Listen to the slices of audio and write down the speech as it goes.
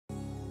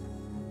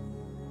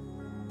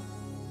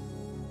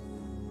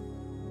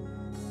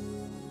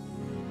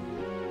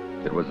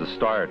It was the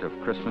start of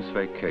Christmas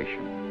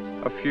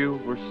vacation. A few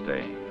were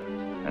staying,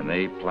 and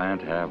they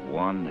planned to have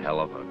one hell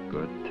of a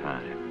good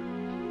time.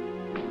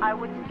 I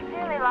would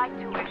sincerely like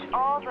to wish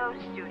all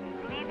those students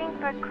leaving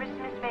for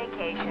Christmas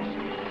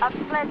vacation a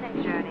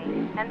pleasant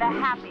journey and the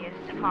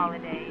happiest of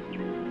holidays.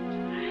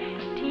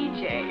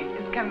 TJ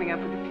is coming up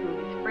with a few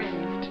of his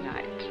friends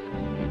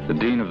tonight. The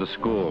dean of the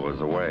school was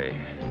away,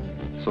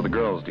 so the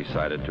girls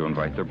decided to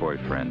invite their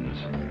boyfriends.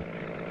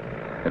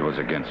 It was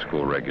against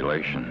school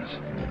regulations,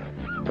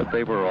 but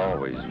they were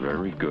always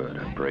very good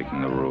at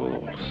breaking the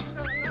rules.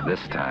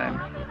 This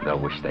time, they'll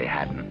wish they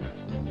hadn't.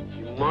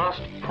 You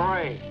must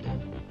pray.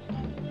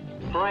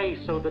 Pray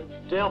so the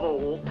devil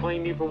won't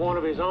claim you for one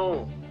of his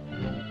own.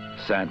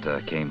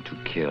 Santa came to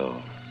kill.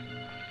 What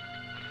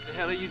the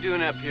hell are you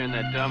doing up here in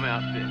that dumb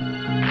outfit?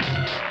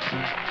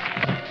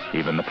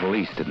 Even the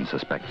police didn't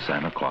suspect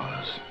Santa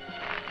Claus.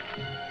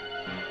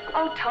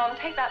 Oh, Tom,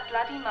 take that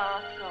bloody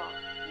mask off.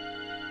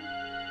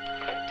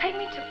 Take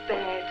me to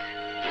bed.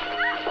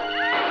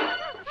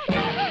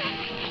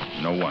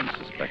 No one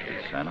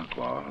suspected Santa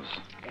Claus.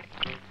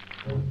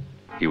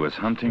 He was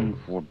hunting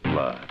for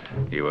blood.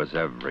 He was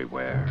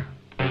everywhere.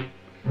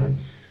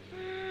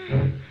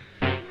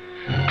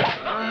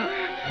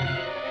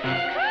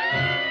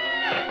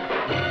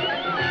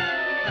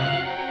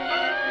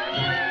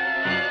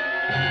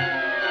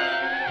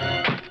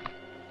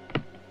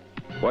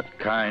 What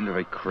kind of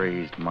a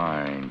crazed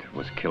mind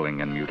was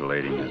killing and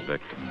mutilating his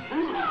victims?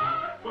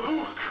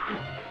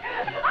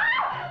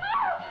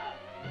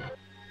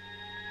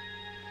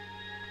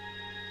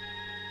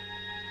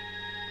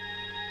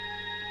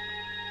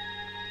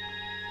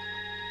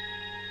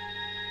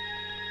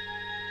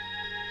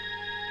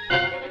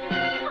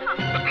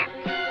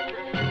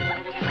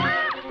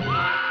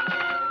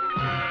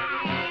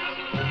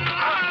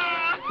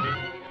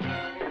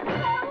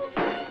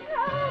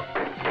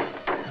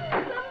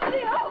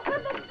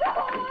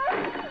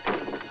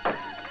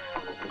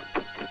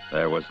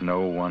 There was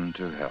no one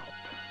to help.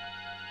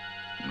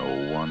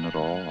 No one at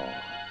all.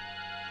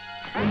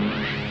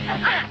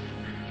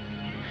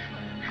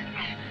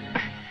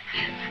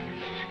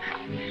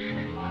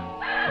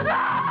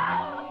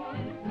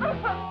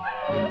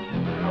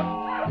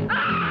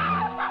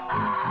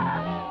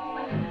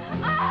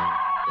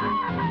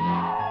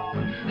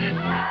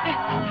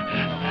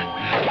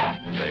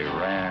 They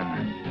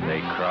ran,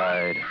 they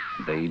cried,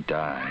 they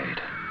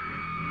died.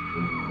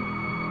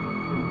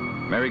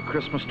 Merry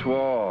Christmas to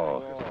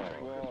all.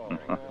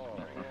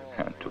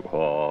 And to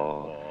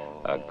all,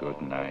 a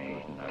good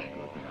night.